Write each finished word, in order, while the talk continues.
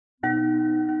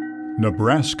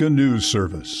Nebraska News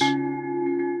Service.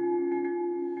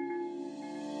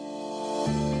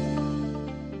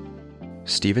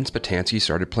 Steven Spatansky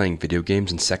started playing video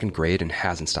games in second grade and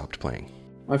hasn't stopped playing.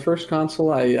 My first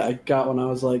console I got when I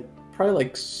was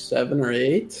probably 7 or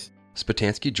 8.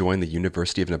 Spatansky joined the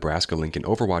University of Nebraska-Lincoln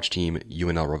Overwatch team,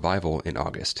 UNL Revival, in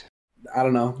August. I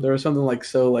don't know. There was something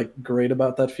so great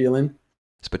about that feeling.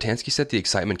 Spatansky said the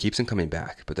excitement keeps him coming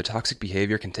back, but the toxic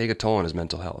behavior can take a toll on his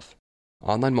mental health.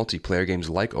 Online multiplayer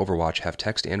games like Overwatch have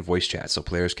text and voice chat so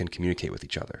players can communicate with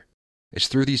each other. It's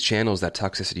through these channels that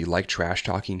toxicity like trash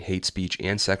talking, hate speech,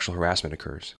 and sexual harassment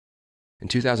occurs. In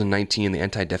 2019, the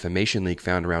Anti-Defamation League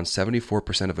found around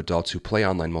 74% of adults who play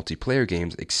online multiplayer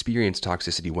games experience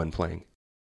toxicity when playing.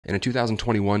 And in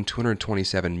 2021,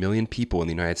 227 million people in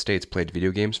the United States played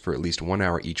video games for at least 1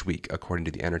 hour each week, according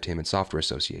to the Entertainment Software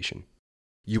Association.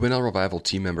 UNL Revival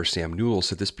team member Sam Newell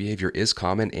said this behavior is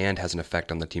common and has an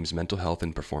effect on the team's mental health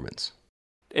and performance.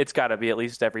 It's got to be at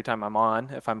least every time I'm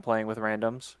on, if I'm playing with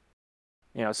randoms.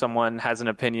 Someone has an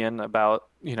opinion about,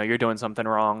 you're doing something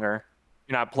wrong, or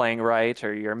you're not playing right,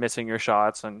 or you're missing your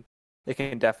shots, and it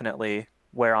can definitely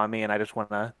wear on me, and I just want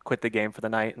to quit the game for the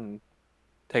night and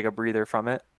take a breather from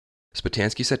it.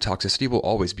 Spatansky said toxicity will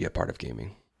always be a part of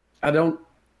gaming. I don't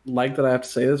like that I have to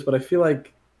say this, but I feel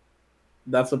like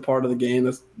that's a part of the game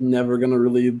that's never going to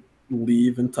really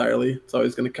leave entirely. It's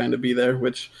always going to kind of be there,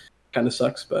 which kind of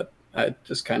sucks, but I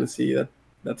just kind of see that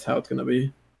that's how it's going to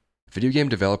be. Video game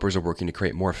developers are working to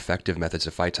create more effective methods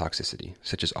to fight toxicity,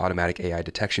 such as automatic AI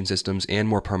detection systems and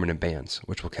more permanent bans,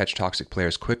 which will catch toxic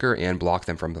players quicker and block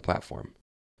them from the platform.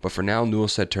 But for now, Newell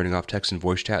said turning off text and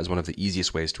voice chat is one of the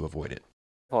easiest ways to avoid it.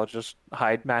 I'll just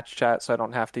hide match chat so I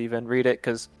don't have to even read it,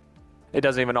 because it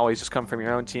doesn't even always just come from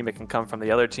your own team. It can come from the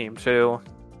other team, too.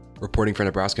 Reporting for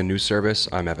Nebraska News Service,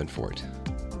 I'm Evan Fort.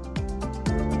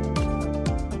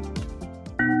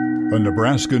 A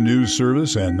Nebraska News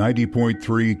Service and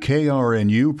 90.3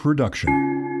 KRNU production.